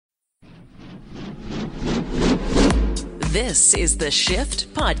This is the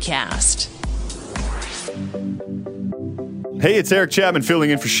Shift Podcast. Hey, it's Eric Chapman filling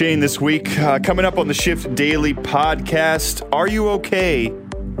in for Shane this week. Coming up on the Shift Daily Podcast, are you okay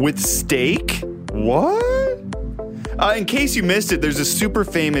with steak? What? In case you missed it, there's a super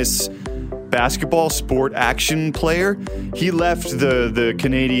famous basketball sport action player. He left the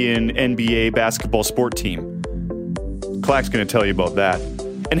Canadian NBA basketball sport team. Klak's going to tell you about that.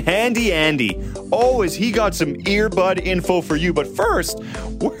 And Handy Andy, has he got some earbud info for you. But first,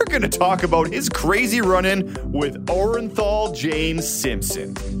 we're going to talk about his crazy run-in with Orenthal James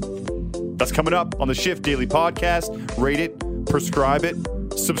Simpson. That's coming up on the Shift Daily Podcast. Rate it, prescribe it,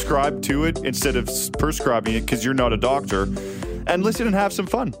 subscribe to it instead of prescribing it because you're not a doctor. And listen and have some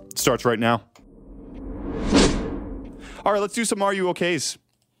fun. Starts right now. All right, let's do some Are You OKs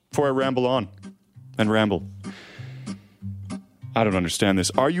before I ramble on and ramble. I don't understand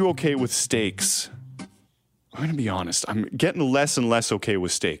this. Are you okay with steaks? I'm going to be honest. I'm getting less and less okay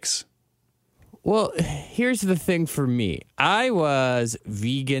with steaks. Well, here's the thing for me. I was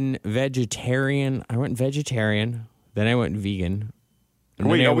vegan, vegetarian. I went vegetarian. Then I went vegan. And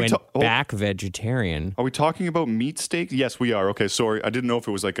then I went back vegetarian. Are we talking about meat steak? Yes, we are. Okay, sorry. I didn't know if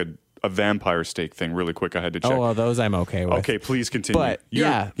it was like a vampire steak thing. Really quick, I had to check. Oh, well, those I'm okay with. Okay, please continue. But,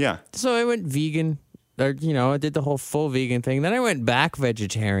 yeah. So I went vegan. I did the whole full vegan thing. Then I went back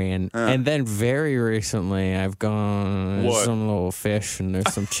vegetarian. And then very recently, I've gone, there's some little fish and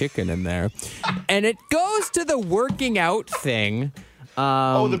there's some chicken in there. And it goes to the working out thing.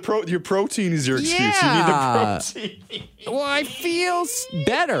 Your protein is your excuse. Yeah. You need the protein. Well, I feel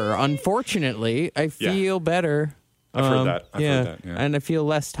better, unfortunately. I feel better. I've heard that. I've heard that. Yeah. And I feel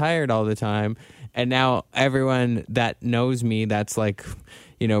less tired all the time. And now everyone that knows me that's like,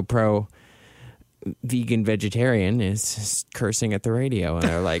 pro vegan vegetarian is cursing at the radio. And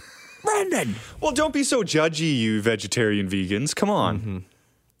they're like, Brendan! Well, don't be so judgy, you vegetarian vegans. Come on. Mm-hmm.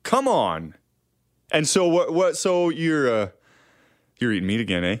 Come on. And so what? So you're eating meat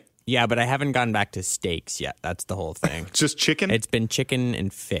again, eh? Yeah, but I haven't gone back to steaks yet. That's the whole thing. Just chicken? It's been chicken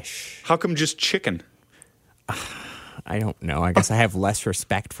and fish. How come just chicken? I don't know. I guess I have less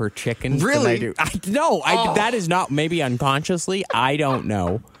respect for chicken really? than I do. That is not, maybe unconsciously. I don't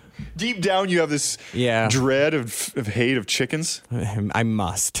know. Deep down, you have this dread of hate of chickens? I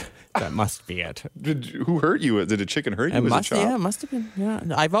must. That must be it. Who hurt you? Did a chicken hurt you as a child? Yeah, it must have been. Yeah,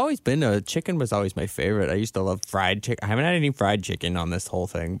 I've always been chicken was always my favorite. I used to love fried chicken. I haven't had any fried chicken on this whole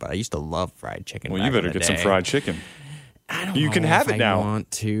thing, but I used to love fried chicken. Well, you better get some fried chicken. I don't know. You can have it now. I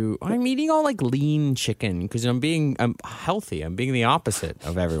want to. I'm eating all like lean chicken because I'm healthy. I'm being the opposite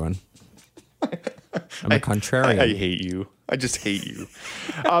of everyone. I'm a contrarian. I hate you. I just hate you.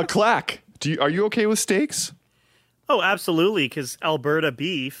 Klak, are you okay with steaks? Oh, absolutely, because Alberta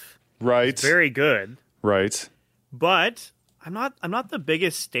beef, right, is very good, right. But I'm not the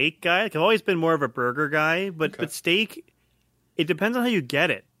biggest steak guy. Like, I've always been more of a burger guy, but steak, it depends on how you get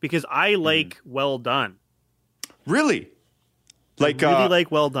it. Because I like well done. Really? Like I really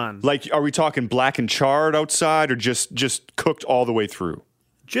like well done. Like, are we talking black and charred outside, or just cooked all the way through?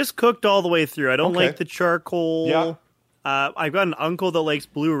 Just cooked all the way through. I don't like the charcoal. Yeah. I've got an uncle that likes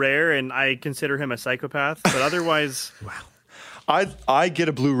blue rare, and I consider him a psychopath. But otherwise, wow. I get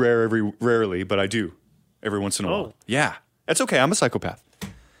a blue rare rarely, but I do every once in a while. Yeah, that's okay. I'm a psychopath.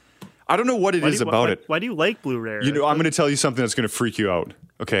 I don't know what it is about it. Why do you like blue rare? I'm going to tell you something that's going to freak you out.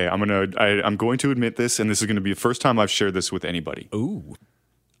 Okay, I'm going to admit this, and this is going to be the first time I've shared this with anybody. Ooh.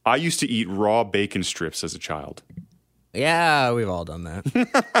 I used to eat raw bacon strips as a child. Yeah, we've all done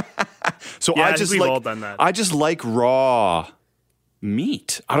that. So we've all done that. I just like raw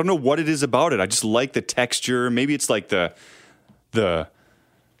meat. I don't know what it is about it. I just like the texture. Maybe it's like the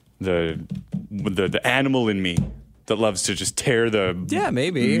animal in me that loves to just tear the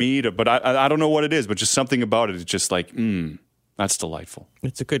meat. But I don't know what it is. But just something about it is just like, that's delightful.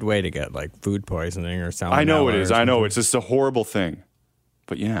 It's a good way to get like food poisoning or something. I know it is. I know it's just a horrible thing.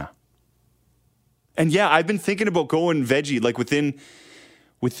 But yeah. And yeah, I've been thinking about going veggie like within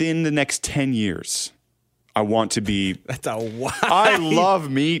the next 10 years. I want to be. That's a why. I love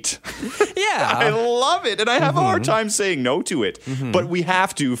meat. Yeah. I love it. And I have a hard time saying no to it. Mm-hmm. But we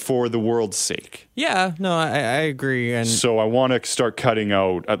have to for the world's sake. Yeah, no, I agree. And so I want to start cutting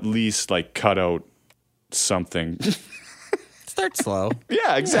out, at least like cut out something. Start slow.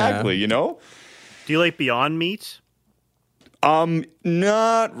 Yeah, exactly. Yeah. Do you like Beyond Meat?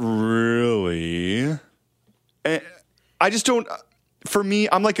 Not really. I just don't. For me,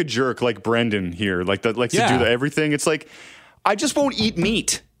 I'm like a jerk, like Brendan here, like that likes to do everything. It's like I just won't eat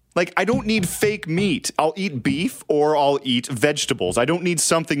meat. Like I don't need fake meat. I'll eat beef or I'll eat vegetables. I don't need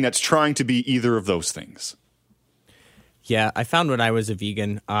something that's trying to be either of those things. Yeah, I found when I was a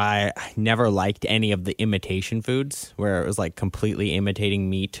vegan, I never liked any of the imitation foods where it was like completely imitating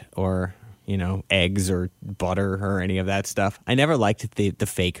meat or, eggs or butter or any of that stuff. I never liked the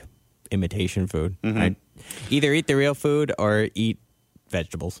fake imitation food. I either eat the real food or eat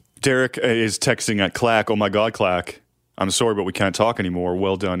vegetables. Derek is texting at Klak. Oh my God, Klak. I'm sorry, but we can't talk anymore.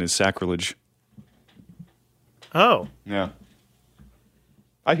 Well done is sacrilege. Oh. Yeah.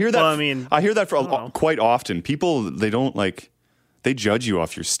 I hear that. Well, I hear that quite often. People, they judge you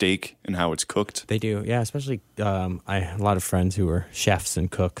off your steak and how it's cooked. They do, yeah. Especially a lot of friends who are chefs and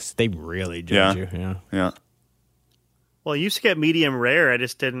cooks. They really judge you. Yeah. Well, I used to get medium rare.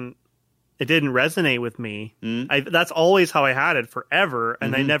 It didn't resonate with me. That's always how I had it forever,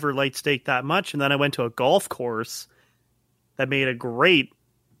 and I never liked steak that much. And then I went to a golf course that made a great,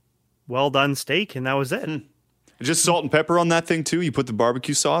 well done steak, and that was it. Just salt and pepper on that thing too? You put the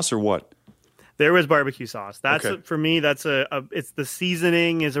barbecue sauce or what? There was barbecue sauce. That's Okay. for me. That's it's the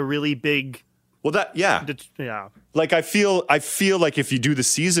seasoning is a really big. Well, Yeah. Like I feel like if you do the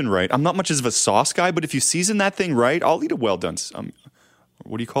season right, I'm not much of a sauce guy, but if you season that thing right, I'll eat a well done.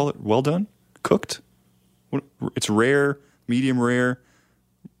 What do you call it? Well done? Cooked? It's rare, medium rare,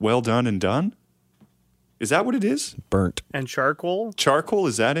 well done and done? Is that what it is? Burnt. And charcoal? Charcoal,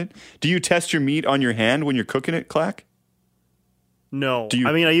 is that it? Do you test your meat on your hand when you're cooking it, Klak? No. I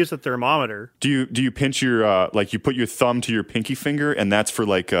I use a thermometer. Do you pinch your you put your thumb to your pinky finger and that's for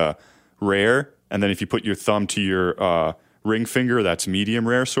rare, and then if you put your thumb to your ring finger, that's medium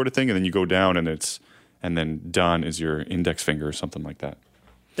rare sort of thing, and then you go down and then done is your index finger or something like that.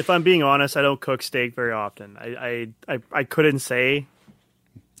 If I'm being honest, I don't cook steak very often. I couldn't say.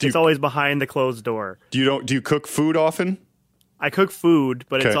 It's always behind the closed door. Do you cook food often? I cook food,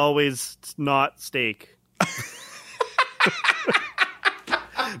 but Okay. it's always not steak.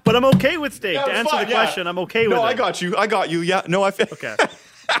 But I'm okay with steak. Yeah, to it's answer fine, the yeah. question, I'm okay with it. No, I got you. Yeah, no, Okay.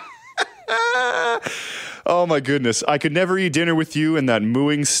 Oh my goodness. I could never eat dinner with you and that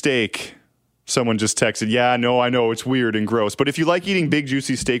mooing steak. Someone just texted, yeah, no, I know, it's weird and gross. But if you like eating big,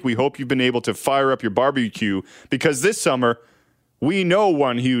 juicy steak, we hope you've been able to fire up your barbecue because this summer, we know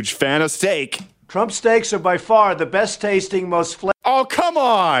one huge fan of steak. Trump steaks are by far the best tasting, most flavorful. Oh, come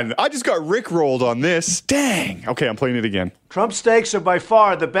on. I just got rickrolled on this. Dang. Okay, I'm playing it again. Trump steaks are by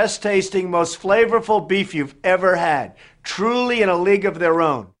far the best tasting, most flavorful beef you've ever had. Truly in a league of their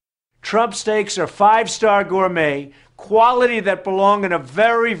own. Trump steaks are 5-star gourmet, quality that belong in a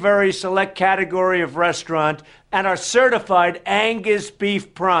very, very select category of restaurant, and are certified Angus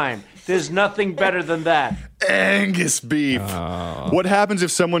beef prime. There's nothing better than that. Angus beef. What happens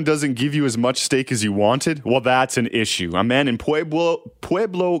if someone doesn't give you as much steak as you wanted? Well, that's an issue. A man in Pueblo,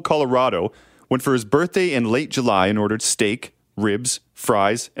 Colorado, went for his birthday in late July and ordered steak, ribs,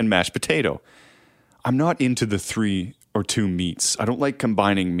 fries, and mashed potato. I'm not into the 3 or 2 meats. I don't like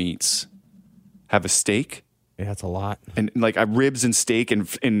combining meats. Have a steak. Yeah, that's a lot. And ribs and steak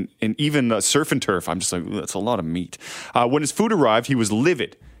and even surf and turf. I'm just like, that's a lot of meat. When his food arrived, he was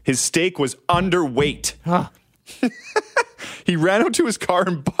livid. His steak was underweight. Huh. He ran out to his car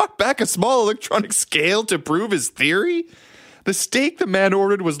and bought back a small electronic scale to prove his theory. The steak the man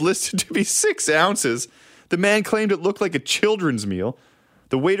ordered was listed to be 6 ounces. The man claimed it looked like a children's meal.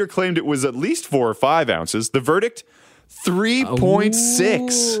 The waiter claimed it was at least 4 or 5 ounces. The verdict?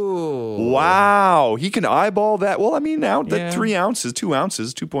 3.6. Ooh. Wow. He can eyeball that. Well, I mean, now that Yeah. 3 ounces, 2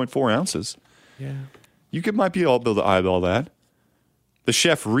 ounces, 2.4 ounces. Yeah. Might be able to eyeball that. The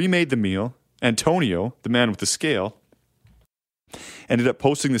chef remade the meal. Antonio, the man with the scale, ended up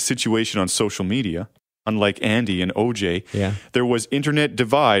posting the situation on social media. Unlike Andy and OJ, there was internet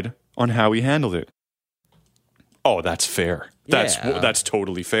divide on how he handled it. Oh, that's fair. That's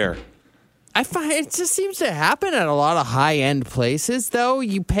totally fair. I find it just seems to happen at a lot of high-end places, though.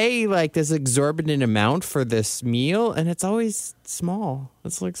 You pay this exorbitant amount for this meal, and it's always small.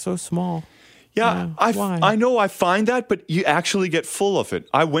 It's so small. Yeah, why? I know I find that, but you actually get full of it.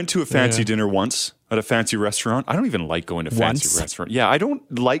 I went to a fancy dinner once at a fancy restaurant. I don't even like going to fancy restaurants. Yeah, I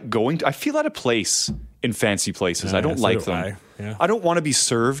don't like going to... I feel out of place in fancy places. I don't like them. I don't want to be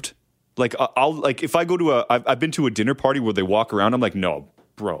served. If I go to I've been to a dinner party where they walk around, I'm like, no,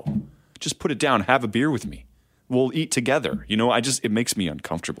 bro, just put it down. Have a beer with me. We'll eat together. It makes me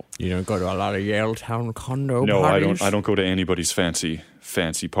uncomfortable. You don't go to a lot of Yaletown condo parties? No, I don't go to anybody's fancy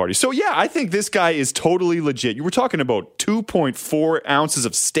party. So yeah, I think this guy is totally legit. You were talking about 2.4 ounces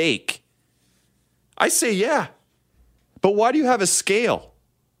of steak. I say yeah. But why do you have a scale?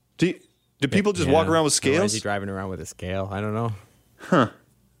 Do people just walk around with scales? Why is he driving around with a scale? I don't know. Huh.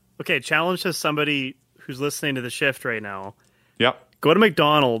 Okay, challenge to somebody who's listening to the shift right now. Yep. Go to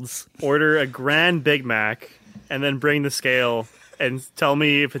McDonald's, order a Grand Big Mac, and then bring the scale and tell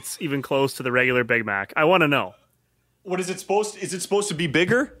me if it's even close to the regular Big Mac. I want to know. What is it supposed to? Is it supposed to be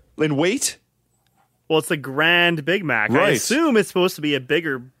bigger in weight? Well, it's the Grand Big Mac. Right. I assume it's supposed to be a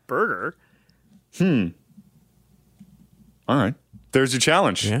bigger burger. All right. There's your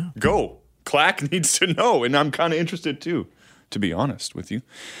challenge. Yeah. Go. Klak needs to know, and I'm kind of interested too, to be honest with you.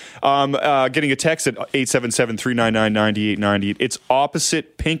 Getting a text at 877-399-9898. It's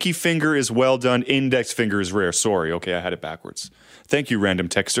opposite. Pinky finger is well done. Index finger is rare. Sorry. Okay, I had it backwards. Thank you, random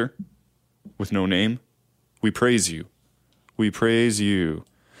texter with no name. We praise you. We praise you.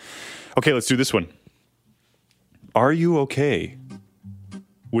 Okay, let's do this one. Are you okay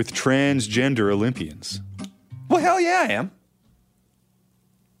with transgender Olympians? Well, hell yeah, I am.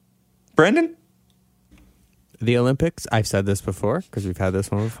 Brendan? The Olympics, I've said this before because we've had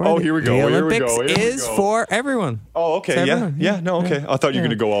this one before. Oh, here we go. The Here we Olympics go. Here we is go. for everyone. Oh, okay. It's Yeah. everyone. Yeah. No, okay. I thought you were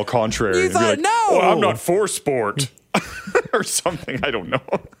going to go all contrary. You and be thought, like, no. Oh, I'm not for sport. Or something. I don't know.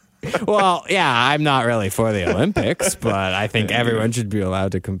 Well, yeah, I'm not really for the Olympics, but I think everyone should be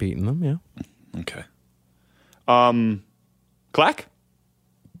allowed to compete in them, yeah. Okay. Klak?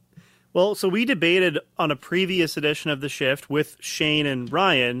 Well, so we debated on a previous edition of The Shift with Shane and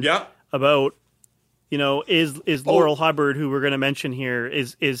Ryan about, is Laurel Hubbard, who we're going to mention here,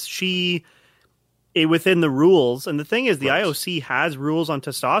 is she within the rules? And the thing is, the IOC has rules on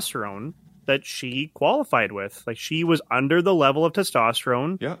testosterone that she qualified with. Like, she was under the level of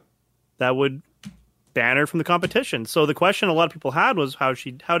testosterone that would ban her from the competition. So the question a lot of people had was how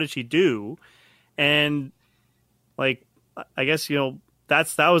did she do? And like, I guess,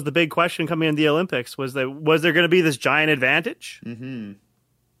 that was the big question coming in the Olympics, was there going to be this giant advantage? Mm-hmm.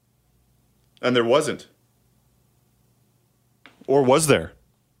 And there wasn't. Or was there?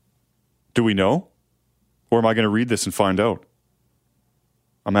 Do we know? Or am I going to read this and find out?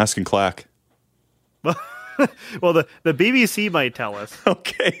 I'm asking Klak. Well, the BBC might tell us.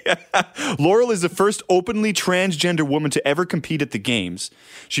 Okay. Laurel is the first openly transgender woman to ever compete at the Games.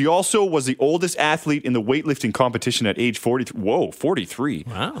 She also was the oldest athlete in the weightlifting competition at age 43. Whoa, 43.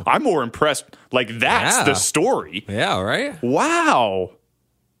 Wow. I'm more impressed. Like, that's the story. Yeah, right? Wow.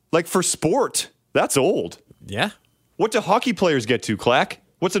 Like, for sport, that's old. Yeah. What do hockey players get to, Klak?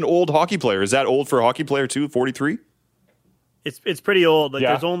 What's an old hockey player? Is that old for a hockey player too, 43? It's pretty old. Like,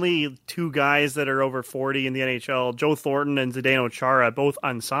 there's only two guys that are over 40 in the NHL, Joe Thornton and Zdeno Chara, both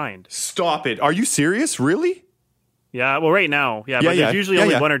unsigned. Stop it. Are you serious? Really? Yeah, well, right now. Yeah, but there's usually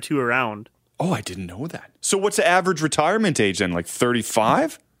only one or two around. Oh, I didn't know that. So what's the average retirement age then? Like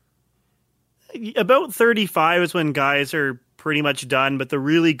 35? About 35 is when guys are pretty much done, but the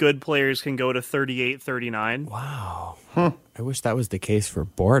really good players can go to 38, 39. Wow. Huh. I wish that was the case for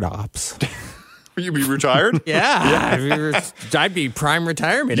board ops. You'd be retired? Yeah. I'd be prime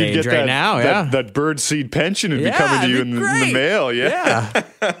retirement age right now. Yeah. That bird seed pension would be coming to you in the mail. Yeah.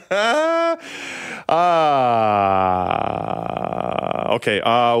 Okay.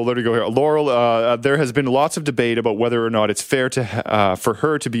 Well, let me go here. Laurel, there has been lots of debate about whether or not it's fair for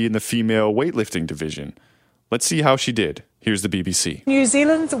her to be in the female weightlifting division. Let's see how she did. Here's the BBC. New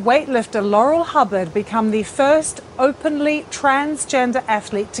Zealand's weightlifter Laurel Hubbard became the first openly transgender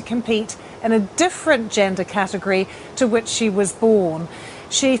athlete to compete in a different gender category to which she was born.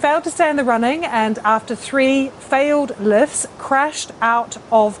 She failed to stay in the running and after 3 failed lifts crashed out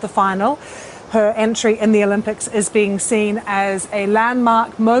of the final. Her entry in the Olympics is being seen as a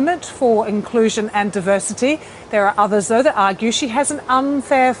landmark moment for inclusion and diversity. There are others, though, that argue she has an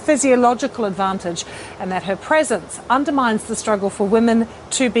unfair physiological advantage and that her presence undermines the struggle for women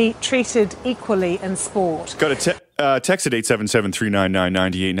to be treated equally in sport. Got a text at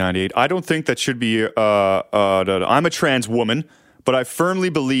 877-399-9898. I don't think that should be... I'm a trans woman, but I firmly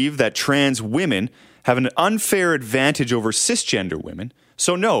believe that trans women have an unfair advantage over cisgender women.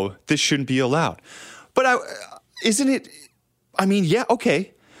 So no, this shouldn't be allowed. But isn't it... I mean, yeah,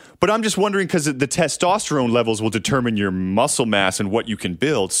 okay. But I'm just wondering because the testosterone levels will determine your muscle mass and what you can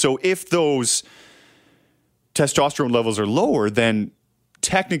build. So if those testosterone levels are lower, then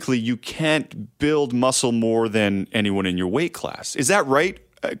technically you can't build muscle more than anyone in your weight class. Is that right,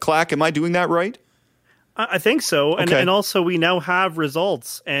 Klak? Am I doing that right? I think so. Okay. And also we now have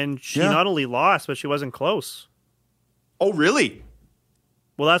results. And she not only lost, but she wasn't close. Oh, really?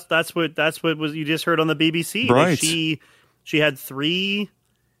 Well, that's what was you just heard on the BBC. Right. Like she had 3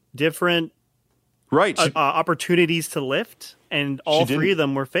 different opportunities to lift, and all 3 of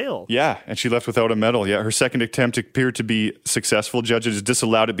them were failed. Yeah, and she left without a medal. Yeah, her second attempt appeared to be successful. Judges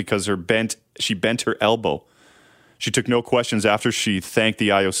disallowed it because she bent her elbow. She took no questions after she thanked the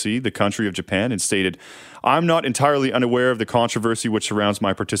IOC, the country of Japan, and stated, "I'm not entirely unaware of the controversy which surrounds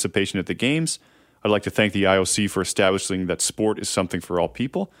my participation at the Games. I'd like to thank the IOC for establishing that sport is something for all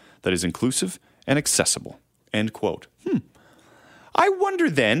people, that is inclusive and accessible. End quote. I wonder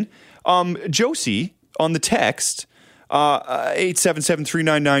then, Josie, on the text,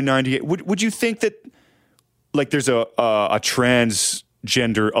 877-399-98, would you think that like there's a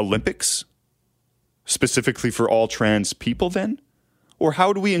transgender Olympics specifically for all trans people then? Or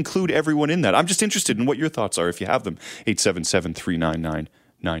how do we include everyone in that? I'm just interested in what your thoughts are if you have them.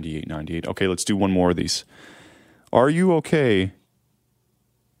 877-399-9898. Okay, let's do one more of these. Are you okay?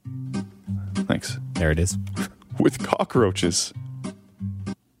 Thanks. There it is. With cockroaches?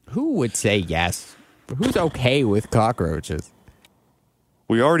 Who would say yes? Who's okay with cockroaches?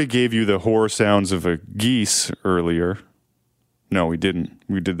 We already gave you the horror sounds of a geese earlier. No, we didn't.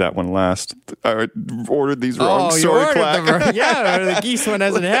 We did that one last. I ordered these wrong. Oh, Sorry, you ordered Klak. the geese one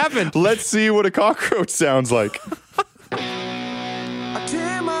hasn't happened. Let's see what a cockroach sounds like. I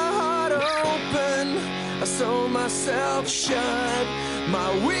tear my heart open, I sew myself shut.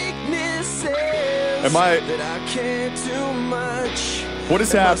 My weakness is that I can't do much. What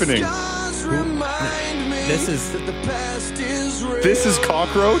is happening? This is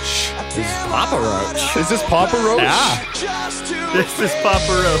cockroach? This is Papa Roach. Is this Papa Roach? Yeah. This is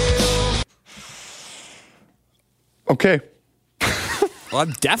Papa Roach. Okay. Well,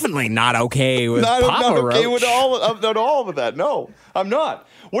 I'm definitely not okay with I'm Papa not okay Roach. with all of that. No, I'm not.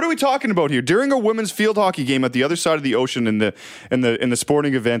 What are we talking about here? During a women's field hockey game at the other side of the ocean in the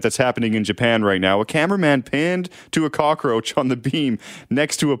sporting event that's happening in Japan right now, a cameraman pinned to a cockroach on the beam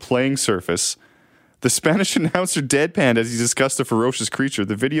next to a playing surface. The Spanish announcer deadpanned as he discussed the ferocious creature.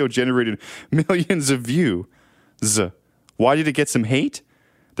 The video generated millions of views. Why did it get some hate?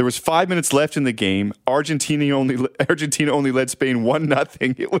 There was 5 minutes left in the game. Argentina only led Spain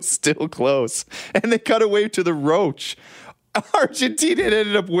 1-0. It was still close. And they cut away to the roach. Argentina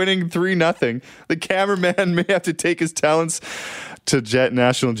ended up winning 3-0. The cameraman may have to take his talents to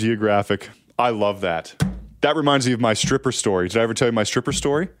National Geographic. I love that. That reminds me of my stripper story. Did I ever tell you my stripper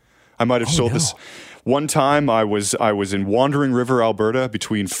story? I might have told this. One time I was in Wandering River, Alberta,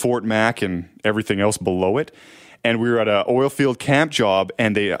 between Fort Mac and everything else below it. And we were at an oil field camp job,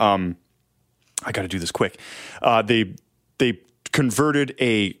 and they, I got to do this quick. They converted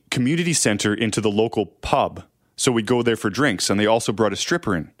a community center into the local pub. So we'd go there for drinks, and they also brought a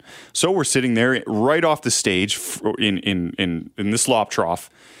stripper in. So we're sitting there right off the stage in the slop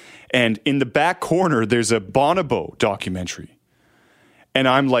trough. And in the back corner, there's a Bonobo documentary. And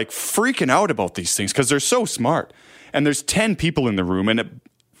I'm like freaking out about these things because they're so smart. And there's 10 people in the room. And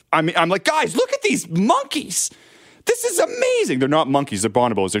I'm like, guys, look at these monkeys. This is amazing. They're not monkeys. They're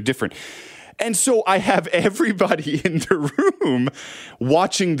bonobos. They're different. And so I have everybody in the room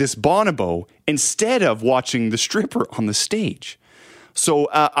watching this bonobo instead of watching the stripper on the stage. So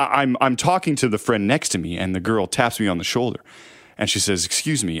I'm talking to the friend next to me, and the girl taps me on the shoulder. And she says,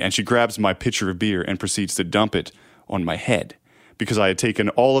 excuse me. And she grabs my pitcher of beer and proceeds to dump it on my head because I had taken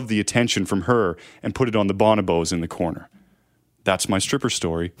all of the attention from her and put it on the bonobos in the corner. That's my stripper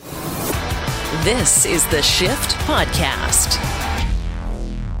story. This is the Shift Podcast.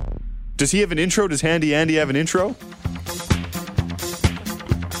 Does he have an intro? Does Handy Andy have an intro?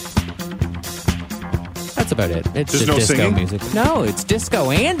 That's about it. It's There's just no disco singing? music. No, it's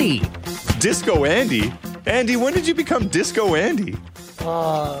Disco Andy. Disco Andy? Andy, when did you become Disco Andy?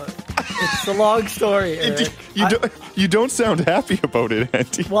 It's a long story, Eric. You don't sound happy about it,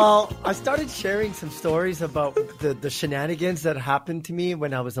 Andy. Well, I started sharing some stories about the shenanigans that happened to me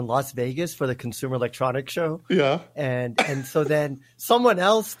when I was in Las Vegas for the Consumer Electronics Show. Yeah. And so then someone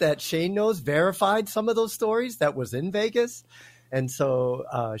else that Shane knows verified some of those stories that was in Vegas. And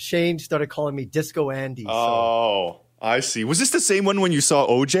so Shane started calling me Disco Andy. Oh, I see. Was this the same one when you saw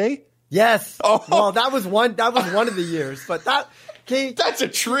OJ? Yes. Oh. Well, that was one of the years, but that's a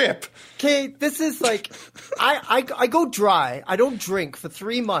trip. Okay, this is like I go dry. I don't drink for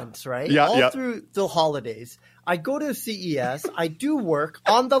 3 months, right? Yeah, All through the holidays. I go to CES. I do work.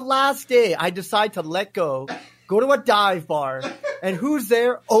 On the last day, I decide to let go to a dive bar, and who's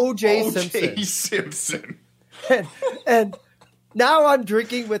there? OJ Simpson. And now I'm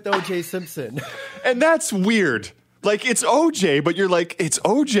drinking with OJ Simpson. And that's weird. Like, it's OJ, but you're like, it's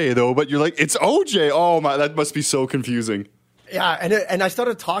OJ, though, but you're like, it's OJ. Oh, my, that must be so confusing. Yeah, and I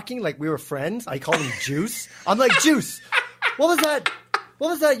started talking like we were friends. I called him Juice. I'm like, Juice, what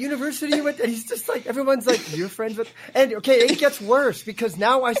was that university you went? And he's just like, everyone's like, you're friends with? And, okay, it gets worse because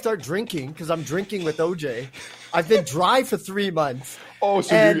now I start drinking because I'm drinking with OJ. I've been dry for 3 months. Oh,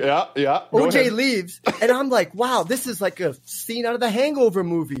 so yeah. OJ leaves, and I'm like, wow, this is like a scene out of the Hangover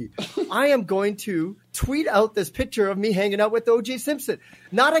movie. I am going to tweet out this picture of me hanging out with O.J. Simpson.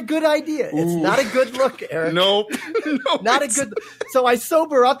 Not a good idea. It's not a good look, Eric. Nope. Not a good. So I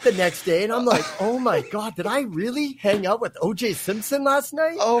sober up the next day, and I'm like, oh my God, did I really hang out with O.J. Simpson last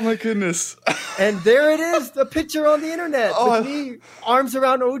night? Oh my goodness. And there it is, the picture on the internet with me, arms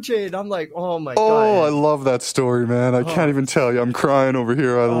around O.J. And I'm like, oh my God. Oh, I love that story, man. I can't even tell you. I'm crying over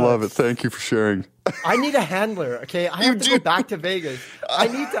here. I love it. Thank you for sharing. I need a handler, okay? I have to go back to Vegas.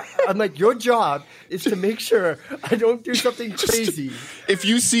 I'm like, your job is to make sure I don't do something crazy. If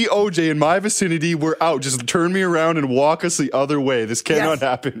you see OJ in my vicinity, we're out. Just turn me around and walk us the other way. This cannot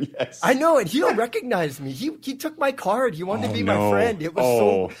happen. Yes. I know, and he'll recognize me. He took my card. He wanted to be my friend. It was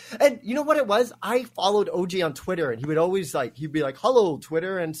so. And you know what it was? I followed OJ on Twitter, and he would always he'd be like, "Hello,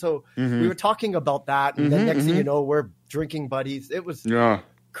 Twitter," and so we were talking about that. And then next thing you know, we're drinking buddies. It was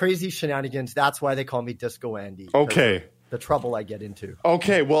crazy shenanigans. That's why they call me Disco Andy. Okay. The trouble I get into.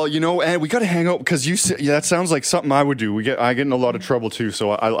 Okay, well, and we got to hang out because that sounds like something I would do. I get in a lot of trouble too,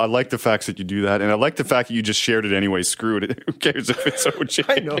 so I like the facts that you do that, and I like the fact that you just shared it anyway. Screw it. Who cares if it's OJ?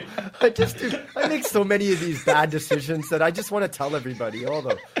 I know. I make so many of these bad decisions that I just want to tell everybody all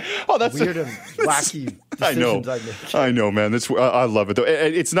the weird and wacky decisions I make. I know, man. I love it though.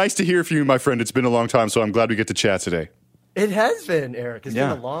 It's nice to hear from you, my friend. It's been a long time, so I'm glad we get to chat today. It has been, Eric. It's been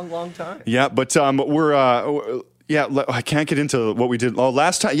a long, long time. Yeah, but we're. I can't get into what we did. Oh,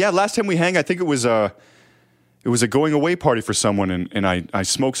 last time we hang, I think it was a going away party for someone, and I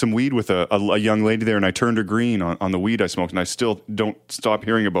smoked some weed with a young lady there, and I turned her green on the weed I smoked, and I still don't stop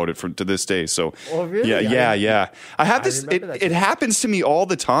hearing about it to this day. So, really? Yeah. I have this. It happens to me all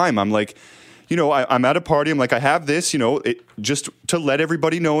the time. I'm like, I'm at a party. I'm like, I have this. Just to let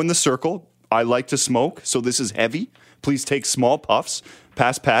everybody know in the circle, I like to smoke, so this is heavy. Please take small puffs.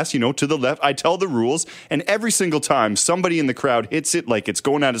 Pass, to the left. I tell the rules, and every single time somebody in the crowd hits it like it's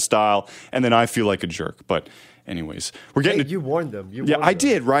going out of style, and then I feel like a jerk. But anyways, we're getting you warned them. I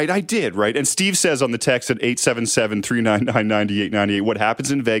did, right? And Steve says on the text at 877-399-9898, what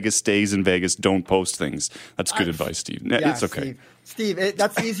happens in Vegas stays in Vegas. Don't post things. That's good advice, Steve. It's okay. Steve,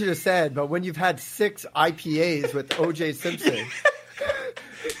 that's easier to say, but when you've had 6 IPAs with O.J. Simpson...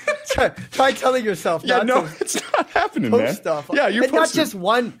 Try telling yourself. It's not happening, man. Stuff. Yeah, you're posting. Not just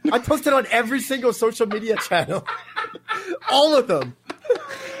one. I posted on every single social media channel. All of them.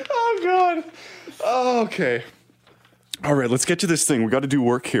 Oh, God. Oh, okay. All right, let's get to this thing. We got to do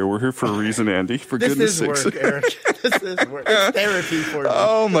work here. We're here for a reason, Andy. For goodness sakes. This is work, Eric. This is work. It's therapy for me.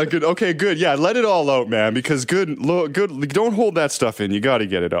 Oh, my good. Okay, good. Yeah, let it all out, man, because good. Don't hold that stuff in. You got to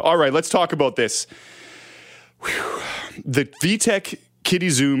get it out. All right, let's talk about this. Whew. The VTech Kitty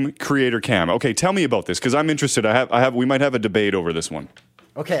Zoom Creator Cam. Okay, tell me about this because I'm interested. We might have a debate over this one.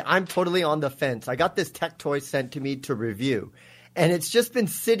 Okay, I'm totally on the fence. I got this tech toy sent to me to review, and it's just been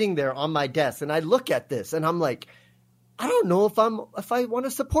sitting there on my desk. And I look at this, and I'm like, I don't know if I want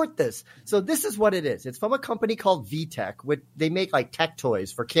to support this. So this is what it is. It's from a company called VTech, which they make like tech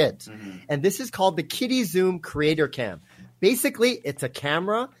toys for kids, and this is called the Kitty Zoom Creator Cam. Basically, it's a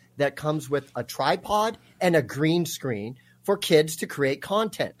camera that comes with a tripod and a green screen for kids to create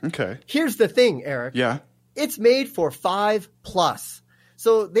content. Okay. Here's the thing, Eric. Yeah. It's made for 5+.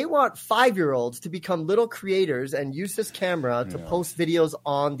 So they want 5-year-olds to become little creators and use this camera to post videos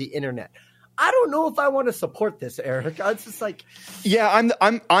on the internet. I don't know if I want to support this, Eric. It's just like,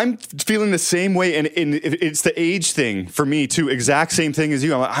 I'm feeling the same way, and it's the age thing for me too. Exact same thing as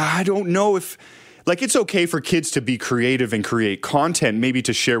you. I'm like, I don't know if. Like, it's okay for kids to be creative and create content, maybe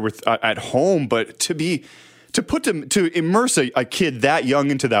to share with at home, but to immerse a kid that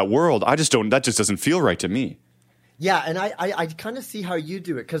young into that world, that just doesn't feel right to me. Yeah, and I kind of see how you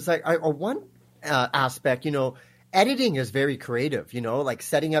do it because one aspect, editing is very creative, like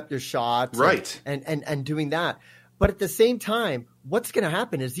setting up your shots, right, and doing that. But at the same time, what's going to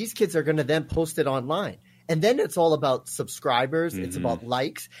happen is these kids are going to then post it online. And then it's all about subscribers. It's about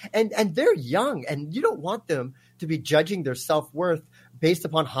likes. And they're young, and you don't want them to be judging their self-worth based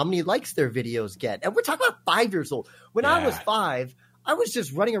upon how many likes their videos get. And we're talking about 5 years old. When I was 5, I was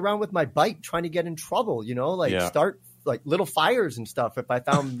just running around with my bike trying to get in trouble, start like little fires and stuff if I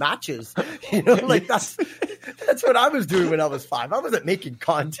found matches. That's what I was doing when I was 5. I wasn't making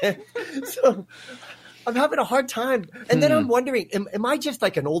content. So I'm having a hard time. And then I'm wondering, am I just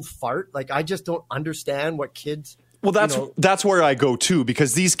like an old fart? Like I just don't understand what kids... Well, that's where I go too,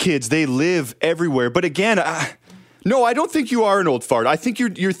 because these kids, they live everywhere. But again, no, I don't think you are an old fart. I think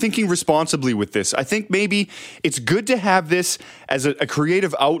you're thinking responsibly with this. I think maybe it's good to have this as a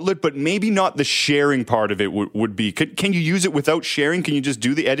creative outlet, but maybe not the sharing part of it would be. Can you use it without sharing? Can you just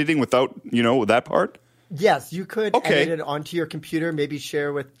do the editing without, that part? Yes, you could edit it onto your computer, maybe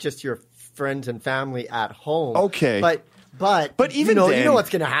share with just your friends and family at home. Okay. But even you then, know what's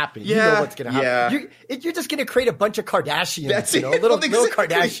going to happen. You know what's going to happen. You're just going to create a bunch of Kardashians. That's little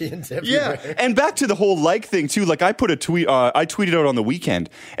Kardashians everywhere. Yeah, and back to the whole like thing too. Like I put a tweet, I tweeted out on the weekend,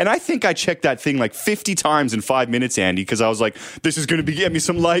 and I think I checked that thing like 50 times in 5 minutes, Andy, because I was like, "This is going to get me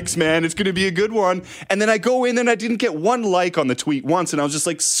some likes, man. It's going to be a good one." And then I go in and I didn't get one like on the tweet once, and I was just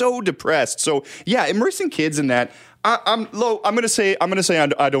like so depressed. So yeah, immersing kids in that. I'm going to say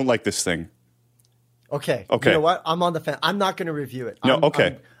I don't like this thing. Okay. You know what? I'm on the fence. I'm not going to review it. No,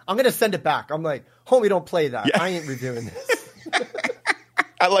 okay. I'm going to send it back. I'm like, homie, don't play that. Yeah. I ain't reviewing this.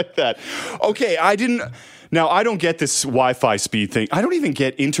 I like that. Okay, I don't get this Wi-Fi speed thing. I don't even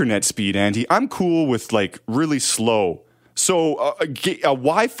get internet speed, Andy. I'm cool with like really slow. So a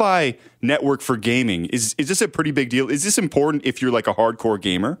Wi-Fi network for gaming, is this a pretty big deal? Is this important if you're like a hardcore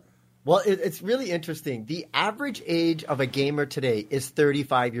gamer? Well, it's really interesting. The average age of a gamer today is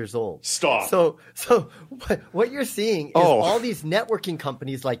 35 years old. Stop. So what you're seeing is all these networking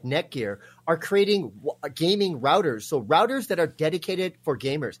companies like Netgear are creating gaming routers. So routers that are dedicated for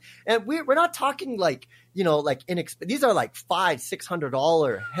gamers. And we're not talking like, these are like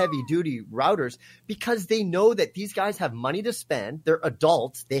 $500-$600 heavy duty routers because they know that these guys have money to spend. They're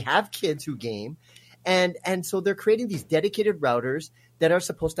adults. They have kids who game. And so they're creating these dedicated routers that are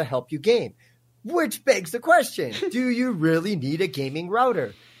supposed to help you game, which begs the question, do you really need a gaming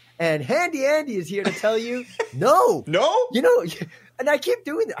router? And Handy Andy is here to tell you, no. No? And I keep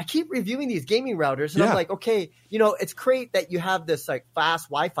doing that. I keep reviewing these gaming routers, and I'm like, okay, it's great that you have this like fast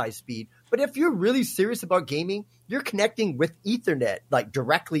Wi-Fi speed, but if you're really serious about gaming, you're connecting with Ethernet like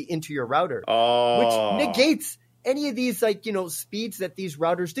directly into your router, which negates any of these speeds that these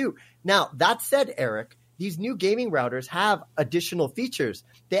routers do. Now, that said, Eric, these new gaming routers have additional features.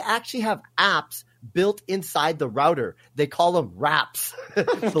 They actually have apps built inside the router. They call them wraps,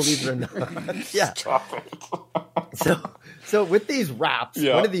 believe it or not. Yeah. So with these wraps,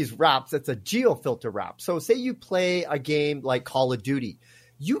 one of these wraps, it's a geofilter wrap. So say you play a game like Call of Duty.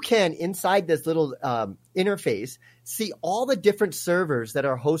 You can, inside this little interface, see all the different servers that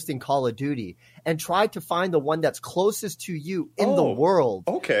are hosting Call of Duty and try to find the one that's closest to you in the world.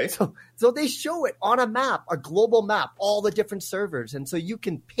 Okay. So they show it on a map, a global map, all the different servers. And so you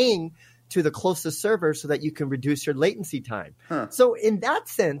can ping to the closest server so that you can reduce your latency time. So in that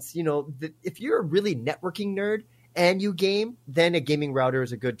sense, if you're a really networking nerd and you game, then a gaming router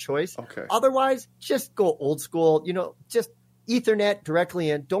is a good choice. Okay. Otherwise, just go old school, just Ethernet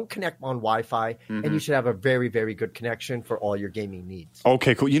directly in. Don't connect on Wi-Fi, and you should have a very, very good connection for all your gaming needs.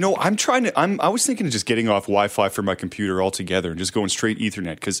 Okay, cool. I was thinking of just getting off Wi-Fi for my computer altogether and just going straight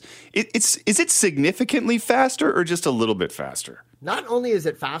Ethernet because is it significantly faster or just a little bit faster? Not only is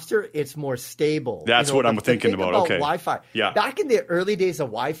it faster, it's more stable. That's what I'm thinking about. Okay. Wi-Fi. Yeah. Back in the early days of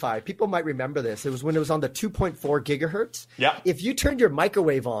Wi-Fi, people might remember this. It was when it was on the 2.4 gigahertz. Yeah. If you turned your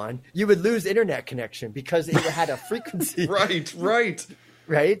microwave on, you would lose internet connection because it had a frequency. Right.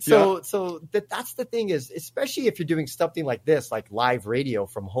 Right? So that's the thing is, especially if you're doing something like this, like live radio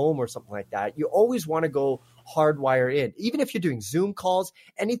from home or something like that, you always want to go hardwire in. Even if you're doing Zoom calls,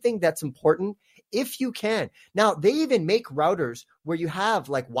 anything that's important, if you can. Now, they even make routers where you have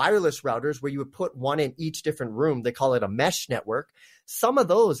like wireless routers where you would put one in each different room. They call it a mesh network. Some of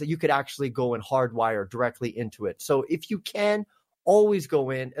those that you could actually go and hardwire directly into it. So if you can, always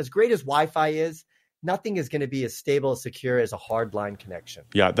go in. As great as Wi-Fi is, nothing is going to be as stable, as secure as a hardline connection.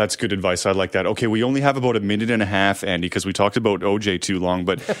 Yeah, that's good advice. I like that. Okay, we only have about a minute and a half, Andy, because we talked about OJ too long.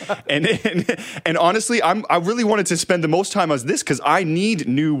 But and honestly, I really wanted to spend the most time on this because I need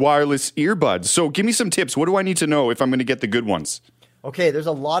new wireless earbuds. So give me some tips. What do I need to know if I'm going to get the good ones? Okay, there's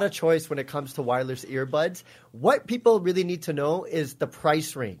a lot of choice when it comes to wireless earbuds. What people really need to know is the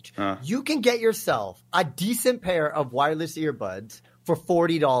price range. You can get yourself a decent pair of wireless earbuds for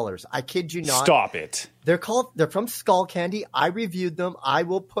 $40. I kid you not. Stop it. They're from Skull Candy. I reviewed them. I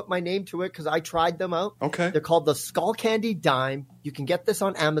will put my name to it because I tried them out. Okay. They're called the Skull Candy Dime. You can get this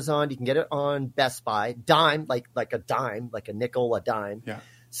on Amazon. You can get it on Best Buy. Dime, like a dime, like a nickel, a dime. Yeah.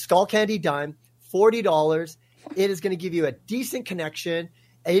 Skull Candy Dime, $40. It is going to give you a decent connection.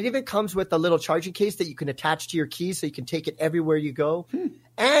 It even comes with a little charging case that you can attach to your keys so you can take it everywhere you go.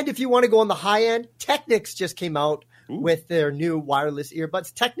 And if you want to go on the high end, Technics just came out with their new wireless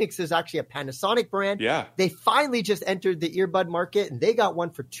earbuds. Technics is actually a Panasonic brand. Yeah. They finally just entered the earbud market, and they got one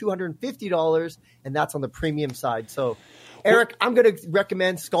for $250, and that's on the premium side. So, Eric, I'm going to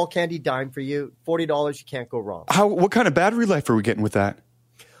recommend Skull Candy Dime for you. $40, you can't go wrong. What kind of battery life are we getting with that?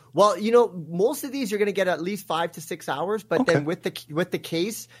 Well, most of these you're going to get at least 5 to 6 hours, but then with the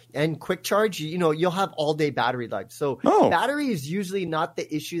case and quick charge, you'll have all day battery life. So battery is usually not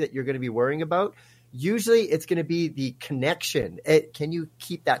the issue that you're going to be worrying about. Usually it's going to be the connection. Can you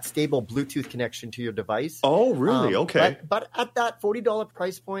keep that stable Bluetooth connection to your device? Oh, really? Okay. But at that $40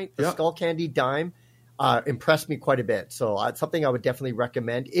 price point, the Skull Candy Dime impressed me quite a bit. So it's something I would definitely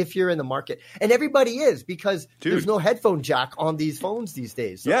recommend if you're in the market. And everybody is, because there's no headphone jack on these phones these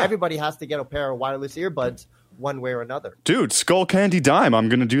days. So everybody has to get a pair of wireless earbuds one way or another. Dude, Skull Candy Dime. I'm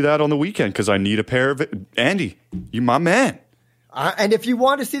going to do that on the weekend because I need a pair of it. Andy, you my man. And if you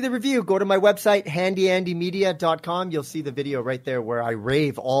want to see the review, go to my website, handyandymedia.com. You'll see the video right there where I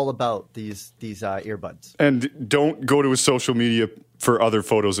rave all about these earbuds. And don't go to his social media for other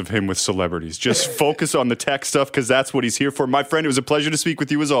photos of him with celebrities. Just focus on the tech stuff because that's what he's here for. My friend, it was a pleasure to speak with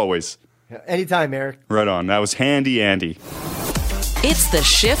you as always. Anytime, Eric. Right on. That was Handy Andy. It's the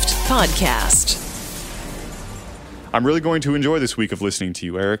Shift Podcast. I'm really going to enjoy this week of listening to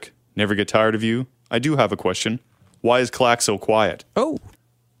you, Eric. Never get tired of you. I do have a question. Why is Klak so quiet? Oh.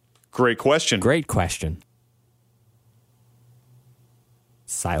 Great question. Great question.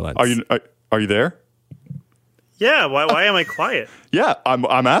 Silence. Are you there? Yeah, why am I quiet? Yeah, I'm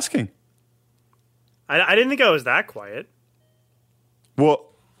asking. I didn't think I was that quiet. Well,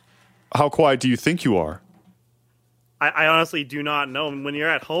 how quiet do you think you are? I honestly do not know. When you're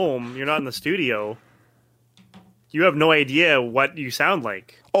at home, you're not in the studio. You have no idea what you sound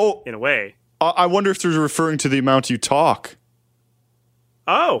like. Oh, in a way. I wonder if they're referring to the amount you talk.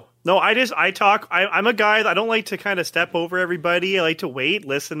 Oh, no, I talk. I'm a guy that I don't like to kind of step over everybody. I like to wait,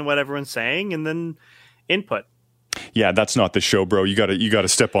 listen to what everyone's saying, and then input. Yeah, that's not the show, bro. You gotta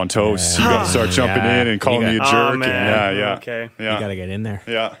step on toes. You gotta start jumping in and calling me a jerk. Oh, man. Yeah. Okay. Yeah. You gotta get in there.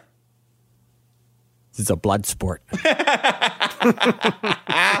 Yeah. It's a blood sport. It's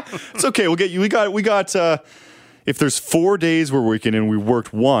okay. We'll get you. We got. If there's 4 days we're working and we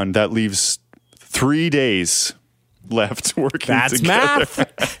worked one, that leaves 3 days left working That's together.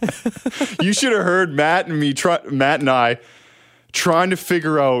 math. You should have heard Matt and I trying to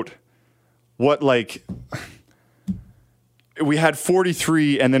figure out what, like, we had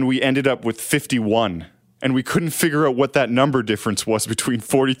 43 and then we ended up with 51. And we couldn't figure out what that number difference was between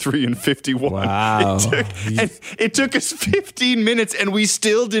 43 and 51. Wow. It took us 15 minutes and we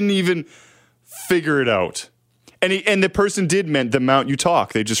still didn't even figure it out. And the person did meant the amount you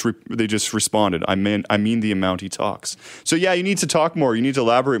talk. They just responded. I mean the amount he talks. So yeah, you need to talk more. You need to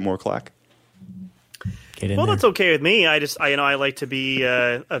elaborate more, Klak. Well, that's okay with me. I like to be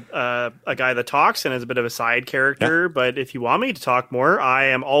a guy that talks and is a bit of a side character. Yeah. But if you want me to talk more, I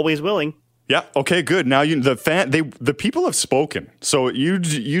am always willing. Yeah. Okay. Good. Now the people have spoken. So you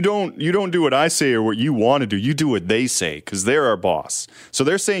don't do what I say or what you want to do. You do what they say because they're our boss. So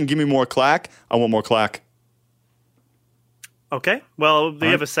they're saying, "Give me more Klak." I want more Klak. Okay. Well, we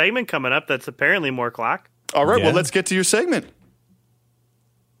have a segment coming up that's apparently more Klak. All right. Yeah. Well, let's get to your segment.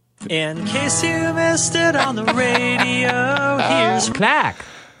 In case you missed it on the radio, here's Klak.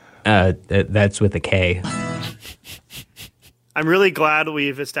 That's with a K. I'm really glad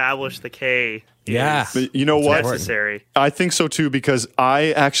we've established the K. Yeah. But you know what? Necessary. I think so too, because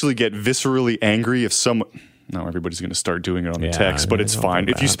I actually get viscerally angry if someone... Now everybody's going to start doing it on the text, but it's fine.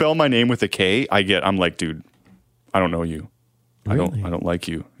 If you spell my name with a K, I'm like, dude, I don't know you. Really? I don't like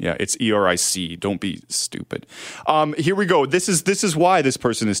you. Yeah, it's ERIC. Don't be stupid. Here we go. This is why this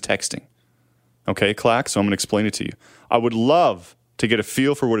person is texting. Okay, Klak, so I'm going to explain it to you. I would love to get a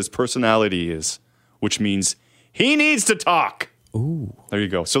feel for what his personality is, which means he needs to talk. Ooh. There you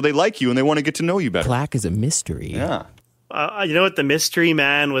go. So they like you and they want to get to know you better. Klak is a mystery. Yeah. You know what? The Mystery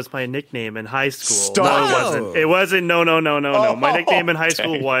Man was my nickname in high school. Stop. No, it wasn't. It wasn't. No. My nickname in high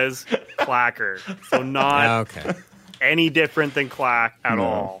school was Klacker. So not any different than Klak at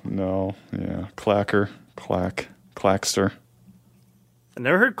all. No. Yeah. Klacker. Klakster. I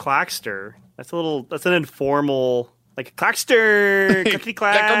never heard Klakster. That's an informal... Like Klakster, clickety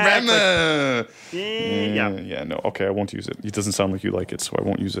clack. Yeah, no. Okay, I won't use it. It doesn't sound like you like it, so I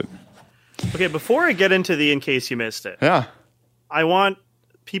won't use it. Okay, before I get into the in case you missed it. Yeah. I want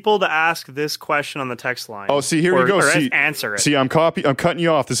people to ask this question on the text line. Oh, see, here we go. Answer it. See, I'm cutting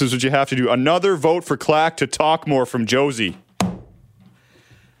you off. This is what you have to do. Another vote for Klak to talk more from Josie.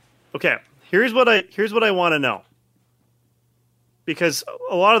 Okay, here's what I want to know. Because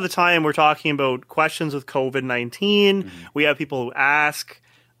a lot of the time we're talking about questions with COVID-19. Mm-hmm. We have people who ask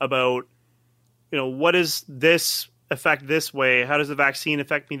about, what does this affect this way? How does the vaccine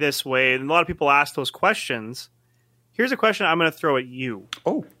affect me this way? And a lot of people ask those questions. Here's a question I'm going to throw at you.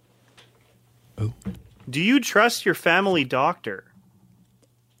 Oh. Do you trust your family doctor?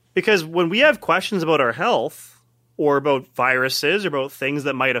 Because when we have questions about our health or about viruses or about things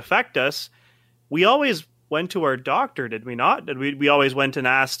that might affect us, we always went to our doctor, did we not? We always went and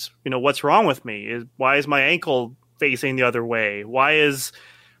asked, what's wrong with me? Why is my ankle facing the other way? Why is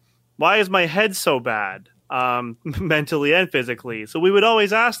my head so bad, mentally and physically? So we would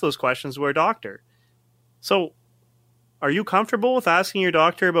always ask those questions to our doctor. So are you comfortable with asking your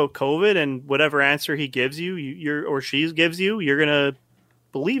doctor about COVID, and whatever answer he gives you, or she gives you, you're going to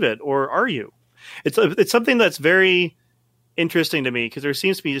believe it, or are you? It's something that's very interesting to me, because there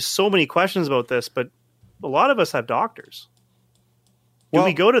seems to be just so many questions about this, but a lot of us have doctors. Do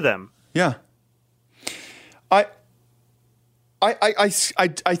we go to them? Yeah. I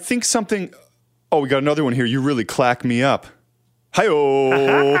think something. Oh, we got another one here. You really clack me up.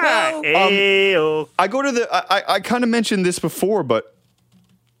 Hi-oh. Hey-oh. I go to I kind of mentioned this before, but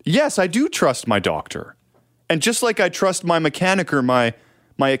yes, I do trust my doctor. And just like I trust my mechanic or my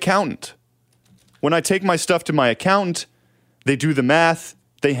accountant. When I take my stuff to my accountant, they do the math,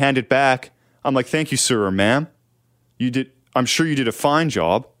 they hand it back. I'm like, thank you, sir or ma'am. I'm sure you did a fine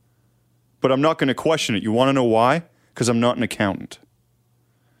job, but I'm not going to question it. You want to know why? Because I'm not an accountant.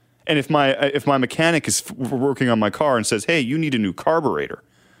 And if my mechanic is working on my car and says, hey, you need a new carburetor,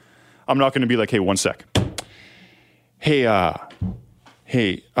 I'm not going to be like, hey, one sec. Hey,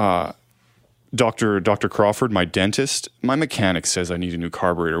 Dr. Crawford, my dentist, my mechanic says I need a new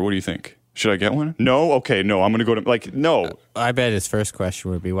carburetor. What do you think? Should I get one? No? Okay, no. I'm going to go to, no. I bet his first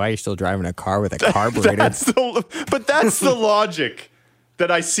question would be, why are you still driving a car with a carburetor? That's the logic that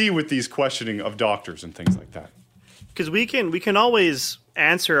I see with these questioning of doctors and things like that. Because we can always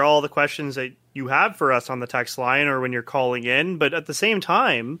answer all the questions that you have for us on the text line or when you're calling in, but at the same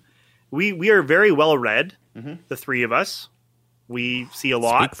time, we are very well read, the three of us. We see a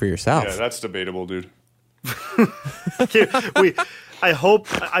lot. Speak for yourself. Yeah, that's debatable, dude.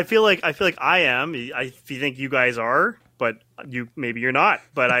 I feel like I am. I think you guys are, but maybe you're not.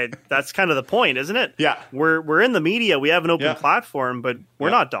 But that's kind of the point, isn't it? Yeah. We're in the media. We have an open platform, but we're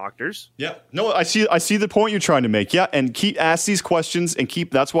not doctors. Yeah. No, I see the point you're trying to make. Yeah, and ask these questions and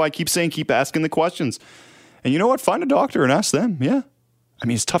that's why I keep saying keep asking the questions. And you know what? Find a doctor and ask them. Yeah. I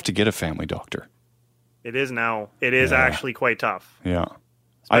mean, it's tough to get a family doctor. It is now. It is actually quite tough. Yeah.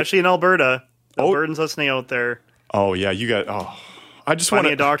 Especially in Alberta. Albertans listening out there. Oh, yeah. You got... I just want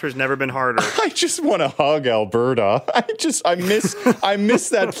a doctor's never been harder. I just want to hug Alberta. I miss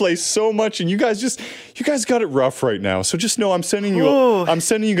that place so much, and you guys got it rough right now. So just know I'm sending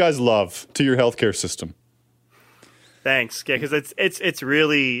you guys love to your healthcare system. Thanks, yeah, because it's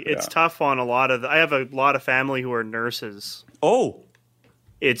really tough on a lot of. I have a lot of family who are nurses. Oh,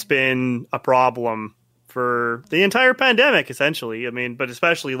 it's been a problem for the entire pandemic, essentially. I mean, but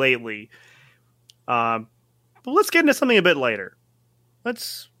especially lately. But let's get into something a bit lighter.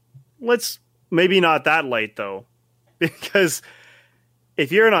 Let's maybe not that light though, because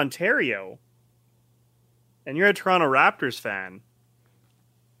if you're in Ontario and you're a Toronto Raptors fan,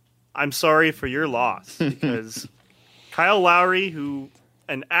 I'm sorry for your loss, because Kyle Lowry, who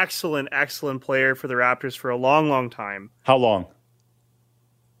an excellent player for the Raptors for a long, long time. How long?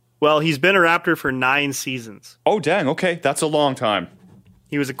 Well, he's been a Raptor for 9 seasons. Oh, dang. Okay. That's a long time.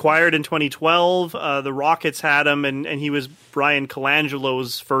 He was acquired in 2012. The Rockets had him, and he was Brian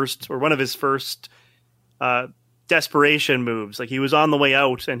Colangelo's one of his first desperation moves. Like, he was on the way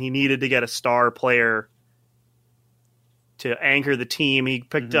out, and he needed to get a star player to anchor the team. He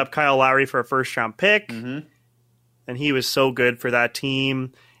picked up Kyle Lowry for a first-round pick, and he was so good for that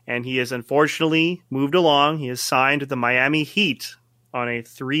team. And he has unfortunately moved along. He has signed with the Miami Heat on a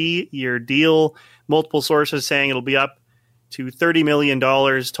 3-year deal. Multiple sources saying it'll be up to $30 million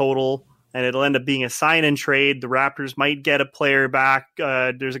total, and it'll end up being a sign-and trade. The Raptors might get a player back.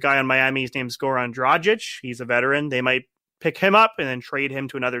 There's a guy on Miami, his name's Goran Dragic. He's a veteran. They might pick him up and then trade him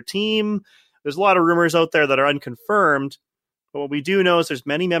to another team. There's a lot of rumors out there that are unconfirmed, but what we do know is there's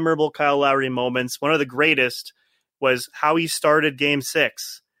many memorable Kyle Lowry moments. One of the greatest was how he started Game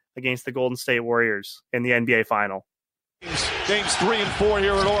 6 against the Golden State Warriors in the NBA Final. Games 3 and 4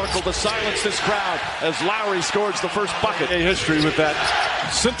 here at Oracle to silence this crowd as Lowry scores the first bucket. A history with that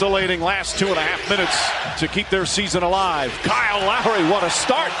scintillating last 2.5 minutes to keep their season alive. Kyle Lowry, what a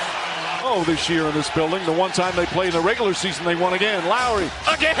start. This year in this building. The one time they played in the regular season, they won again. Lowry,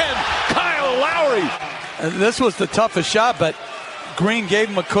 again, Kyle Lowry. This was the toughest shot, but Green gave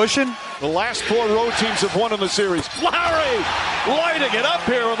him a cushion. The last 4 road teams have won in the series. Lowry lighting it up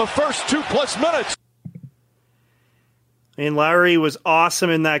here in the first 2+ minutes. And Lowry was awesome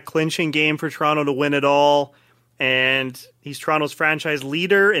in that clinching game for Toronto to win it all. And he's Toronto's franchise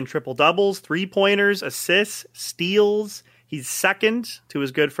leader in triple-doubles, 3-pointers, assists, steals. He's second to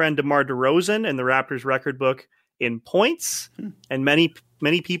his good friend DeMar DeRozan in the Raptors record book in points. And many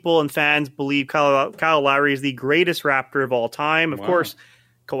people and fans believe Kyle Lowry is the greatest Raptor of all time. Of course,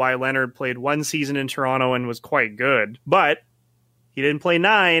 Kawhi Leonard played one season in Toronto and was quite good, but he didn't play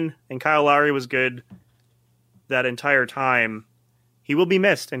 9, and Kyle Lowry was good that entire time. He will be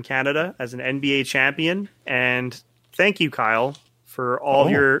missed in Canada as an NBA champion, and thank you, Kyle, for all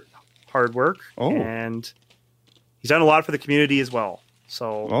of your hard work. And he's done a lot for the community as well.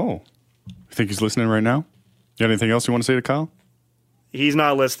 So, I think he's listening right now. You got anything else you want to say to Kyle? He's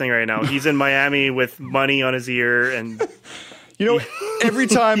not listening right now. He's in Miami with money on his ear. And every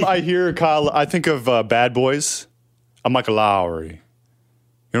time I hear Kyle, I think of Bad Boys. I'm Michael Lowry.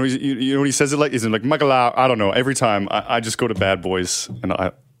 You know what he says it like? Isn't like Michael Lowry? I don't know. Every time I just go to Bad Boys, and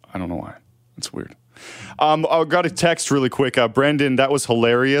I don't know why. It's weird. I got a text really quick. Brendan, that was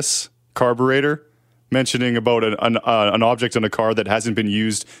hilarious. Carburetor mentioning about an object on a car that hasn't been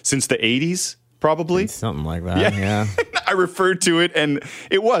used since the 80s, probably. Something like that, yeah. I referred to it, and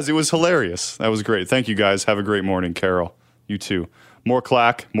it was hilarious. That was great. Thank you, guys. Have a great morning, Carol. You too. More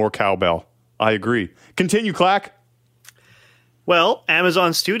Klak, more cowbell. I agree. Continue, Klak. Well,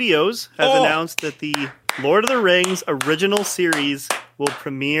 Amazon Studios has announced that the Lord of the Rings original series will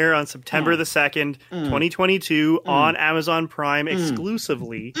premiere on September the 2nd, 2022 on Amazon Prime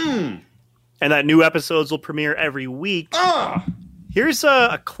exclusively. And that new episodes will premiere every week. Here's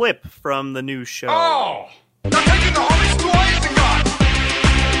a clip from the new show.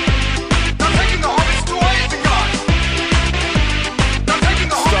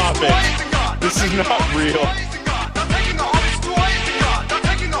 Stop it. This is not real.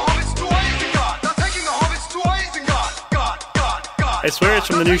 I swear it's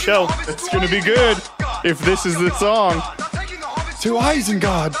from the new show. It's going to be good if this is the song. To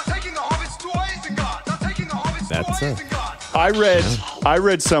Isengard. That's it. I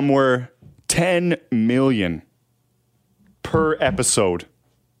read somewhere 10 million per episode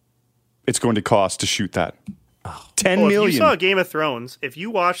it's going to cost to shoot that. 10 million. If you saw Game of Thrones, if you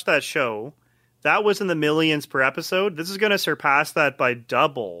watched that show, that was in the millions per episode. This is going to surpass that by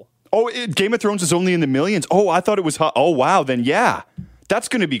double. Game of Thrones is only in the millions. I thought it was hot. Oh, wow. Then, yeah. That's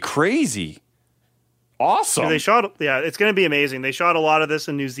going to be crazy. Awesome. It's going to be amazing. They shot a lot of this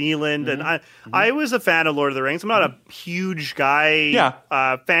in New Zealand, and I was a fan of Lord of the Rings. I'm not a huge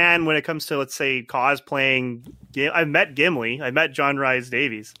fan when it comes to, let's say, cosplaying. I've met Gimli. I met John Rhys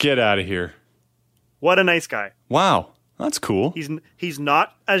Davies. Get out of here. What a nice guy. Wow. That's cool. He's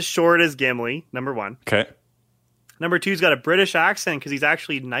not as short as Gimli, number one. Okay. Number two, he's got a British accent because he's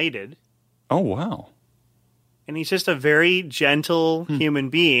actually knighted. Oh, wow. And he's just a very gentle human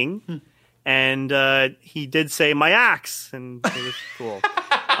being. And he did say my axe, and it was cool.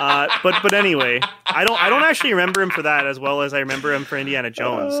 But anyway, I don't actually remember him for that as well as I remember him for Indiana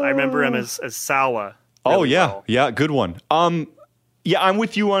Jones. I remember him as Sala. Yeah, good one. Yeah, I'm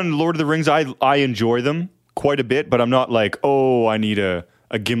with you on Lord of the Rings. I enjoy them quite a bit, but I'm not like, I need a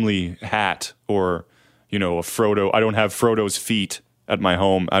Gimli hat or a Frodo. I don't have Frodo's feet at my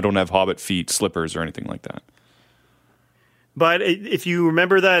home. I don't have Hobbit feet, slippers, or anything like that. But if you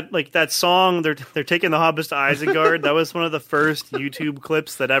remember that song, they're taking the hobbits to Isengard. That was one of the first YouTube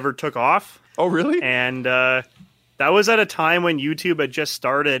clips that ever took off. Oh, really? And that was at a time when YouTube had just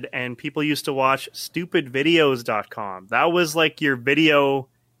started, and people used to watch stupidvideos.com. That was like your video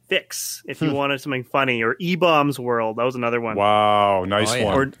fix if you wanted something funny, or E-Bombs World. That was another one. Wow, nice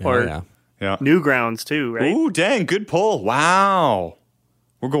one. Or Newgrounds too, right? Ooh, dang, good pull. Wow,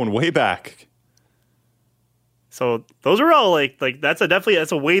 we're going way back. So those are all like that's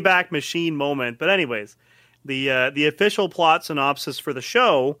a way back machine moment. But anyways, the official plot synopsis for the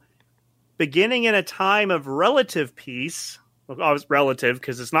show, beginning in a time of relative peace. Well, always relative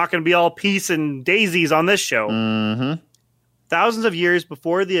because it's not going to be all peace and daisies on this show. Mm-hmm. Thousands of years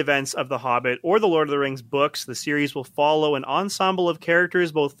before the events of The Hobbit or the Lord of the Rings books, the series will follow an ensemble of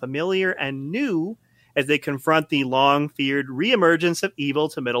characters both familiar and new as they confront the long-feared reemergence of evil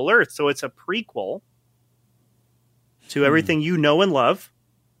to Middle-earth. So it's a prequel to everything you know and love.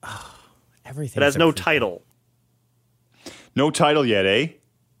 Everything. It has no title. No title yet, eh?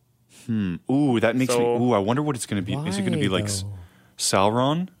 Ooh, that makes me... Ooh, I wonder what it's going to be. Is it going to be like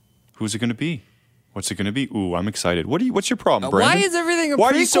Sauron? Who's it going to be? What's it going to be? Ooh, I'm excited. What's your problem, Brandon? Why is everything a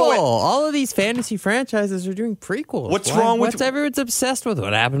prequel? All of these fantasy franchises are doing prequels. What's wrong with... What's everyone's obsessed with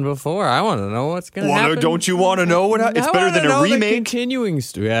what happened before? I want to know what's going to happen. Don't you want to know what happened? It's better than a remake. Continuing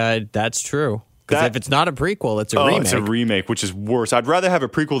that's true. Because if it's not a prequel, it's a remake. It's a remake, which is worse. I'd rather have a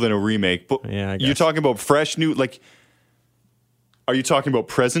prequel than a remake. But you're talking about fresh, new... Are you talking about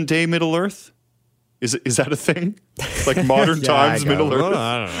present-day Middle-earth? Is that a thing? Like modern times, Middle Earth?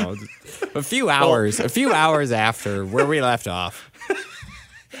 I don't know. A few hours after where we left off.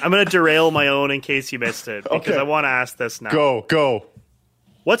 I'm going to derail my own in case you missed it, because I want to ask this now. Go.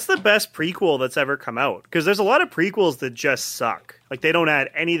 What's the best prequel that's ever come out? Because there's a lot of prequels that just suck. Like, they don't add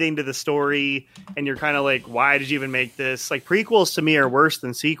anything to the story, and you're kind of like, why did you even make this? Like, prequels to me are worse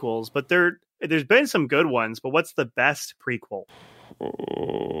than sequels, but there's been some good ones, but what's the best prequel?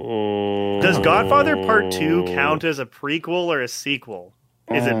 Does Godfather Part 2 count as a prequel or a sequel?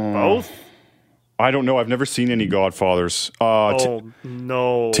 Is it both? I don't know. I've never seen any Godfathers.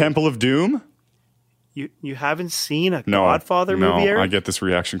 No. Temple of Doom? You haven't seen a Godfather movie, Eric? I get this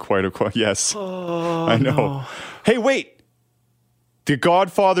reaction quite. Yes. Oh, I know. No. Hey, wait. The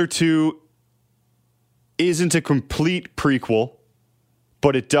Godfather 2 isn't a complete prequel,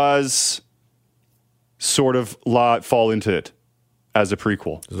 but it does sort of fall into it as a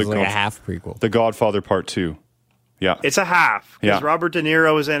prequel. It's like a half prequel. The Godfather Part 2. Yeah. It's a half. Because Yeah. Robert De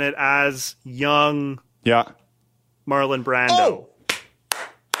Niro is in it as young Marlon Brando. Oh!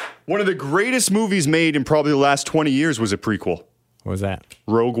 One of the greatest movies made in probably the last 20 years was a prequel. What was that?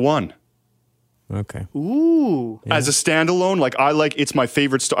 Rogue One. Okay. Ooh. Yeah. As a standalone, it's my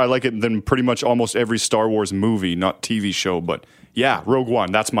favorite. I like it than pretty much almost every Star Wars movie, not TV show, but yeah, Rogue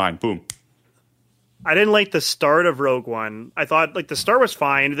One. That's mine. Boom. I didn't like the start of Rogue One. I thought the start was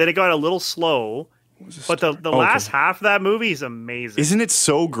fine. Then it got a little slow. But the last half of that movie is amazing. Isn't it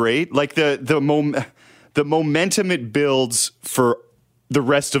so great? Like the momentum it builds for the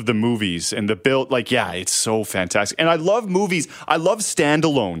rest of the movies and the build, it's so fantastic. And I love movies. I love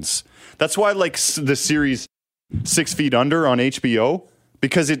standalones. That's why I like the series 6 Feet Under on HBO,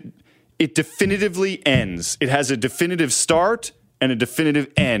 because it definitively ends. It has a definitive start and a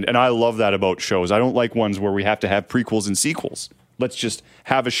definitive end. And I love that about shows. I don't like ones where we have to have prequels and sequels. Let's just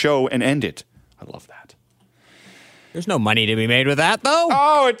have a show and end it. I love that. There's no money to be made with that, though.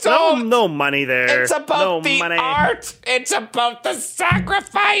 Oh, it's no money there. It's about the money. art. It's about the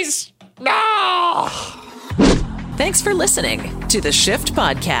sacrifice. No. Thanks for listening to the Shift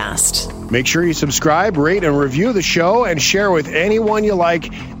Podcast. Make sure you subscribe, rate, and review the show, and share with anyone you like.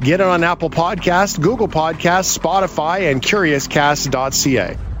 Get it on Apple Podcasts, Google Podcasts, Spotify, and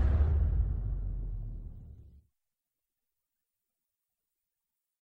CuriousCast.ca.